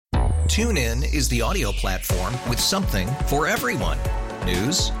TuneIn is the audio platform with something for everyone.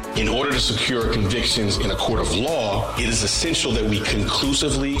 News. In order to secure convictions in a court of law, it is essential that we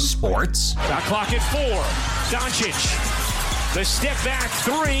conclusively. Sports. Shot clock at 4. Doncic. The step back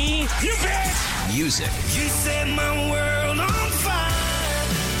 3. You bet. Music. You set my world on fire.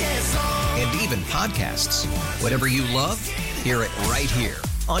 Yes, and even podcasts. Whatever you love, hear it right here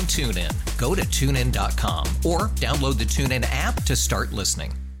on TuneIn. Go to TuneIn.com or download the TuneIn app to start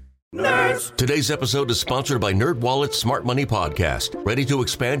listening. Nerds. Today's episode is sponsored by NerdWallet's Smart Money Podcast. Ready to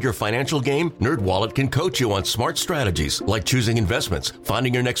expand your financial game? NerdWallet can coach you on smart strategies like choosing investments,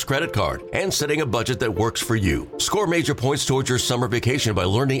 finding your next credit card, and setting a budget that works for you. Score major points towards your summer vacation by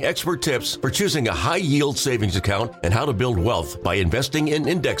learning expert tips for choosing a high-yield savings account and how to build wealth by investing in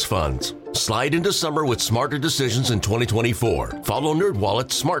index funds. Slide into summer with smarter decisions in 2024. Follow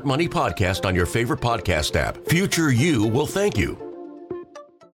NerdWallet's Smart Money Podcast on your favorite podcast app. Future you will thank you.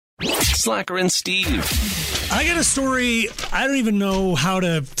 Slacker and Steve. I got a story. I don't even know how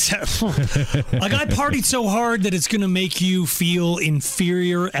to tell. Like, I partied so hard that it's going to make you feel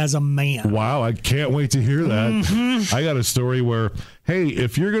inferior as a man. Wow, I can't wait to hear that. Mm-hmm. I got a story where, hey,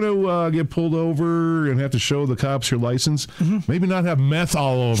 if you're going to get pulled over and have to show the cops your license, maybe not have meth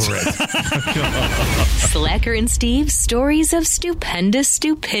all over it. Slacker and Steve's stories of stupendous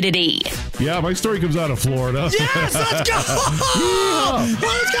stupidity. Yeah, my story comes out of Florida. Yes, let's go! Yeah.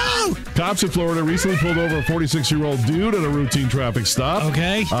 Let's go! Cops in Florida recently pulled over a 46-year-old dude at a routine traffic stop.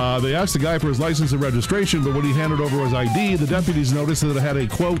 Okay. They asked the guy for his license and registration, but when he handed over his ID, the deputies noticed that it had a,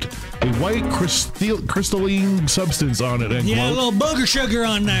 quote, a white crystalline substance on it, end Yeah, quote. a little booger sugar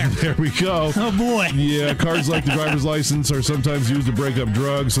on there. There we go. Oh, boy. Yeah, cards like the driver's license are sometimes used to break up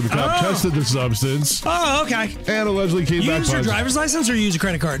drugs, so the cop tested the substance. Oh, okay. And allegedly came back. You use your driver's license or you use a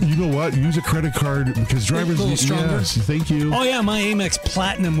credit card? You know what? Use a credit card because drivers. A little stronger. Yes, thank you. Oh, yeah, my Amex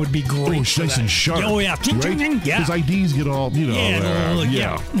Platinum would be great. Oh, it's nice and sharp. Oh, yeah. Right? Yeah. His IDs get all, you know.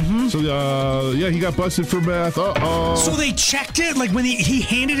 Yeah. Mm-hmm. So, he got busted for meth. Uh-oh. So they checked it? Like when he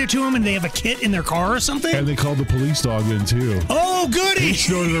handed it to him and they have a kit in their car or something? And they called the police dog in, too. Oh, goody. He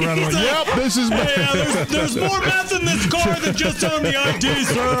snorted around and went, yep, this is meth. Yeah, there's more meth in this car than just on the ID,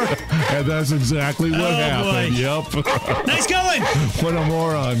 sir. And that's exactly what happened. Boy. Yep. Nice going. What a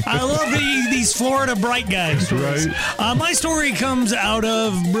moron. I love these Florida bright guys. Right. My story comes out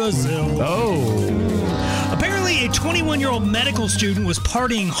of Brazil. Oh. Apparently, a 21-year-old medical student was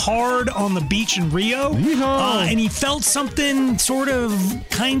partying hard on the beach in Rio. And he felt something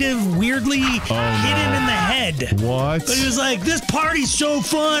kind of weirdly hit him in the head. What? But he was like, this party's so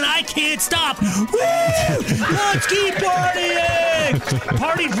fun, I can't stop. Woo! Let's keep partying!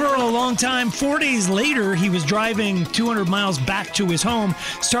 Partied for a long time. 4 days later, he was driving 200 miles back to his home,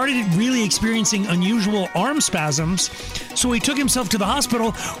 started really experiencing unusual arm spasms. So he took himself to the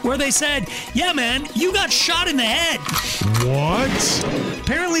hospital where they said, yeah, man, you got shot in the head. What?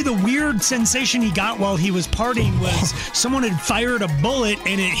 Apparently the weird sensation he got while he was partying was someone had fired a bullet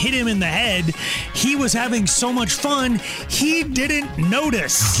and it hit him in the head. He was having so much fun, he didn't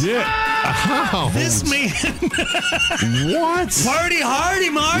notice. Get out. This man... What? Party hardy,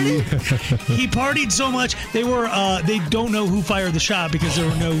 Marty. He partied so much, they don't know who fired the shot because there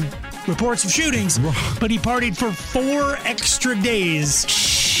were no reports of shootings, but he partied for 4 extra days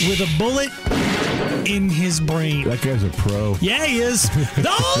with a bullet in his brain. That guy's a pro. Yeah, he is.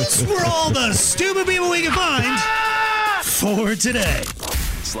 Those were all the stupid people we can find for today.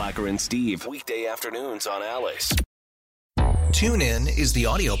 Slacker and Steve, weekday afternoons on Alice. TuneIn is the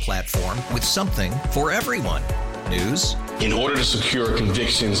audio platform with something for everyone. News. In order to secure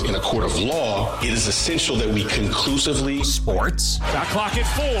convictions in a court of law, it is essential that we conclusively. Sports. Shot clock at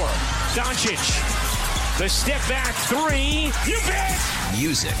 4. Doncic. The step back 3. You bet.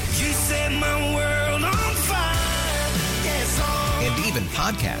 Music. You set my world on fire. Yes, and even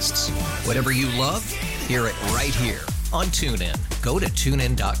podcasts. Whatever you love, hear it right here on TuneIn. Go to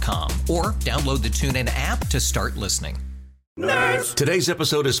TuneIn.com or download the TuneIn app to start listening. Nerds. Today's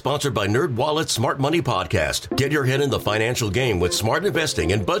episode is sponsored by NerdWallet's Smart Money Podcast. Get your head in the financial game with smart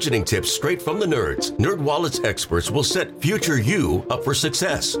investing and budgeting tips straight from the nerds. NerdWallet's experts will set future you up for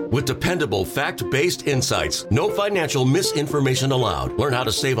success. With dependable, fact-based insights, no financial misinformation allowed. Learn how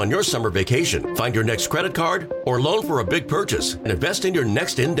to save on your summer vacation, find your next credit card, or loan for a big purchase, and invest in your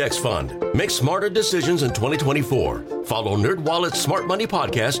next index fund. Make smarter decisions in 2024. Follow NerdWallet's Smart Money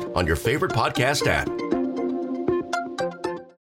Podcast on your favorite podcast app.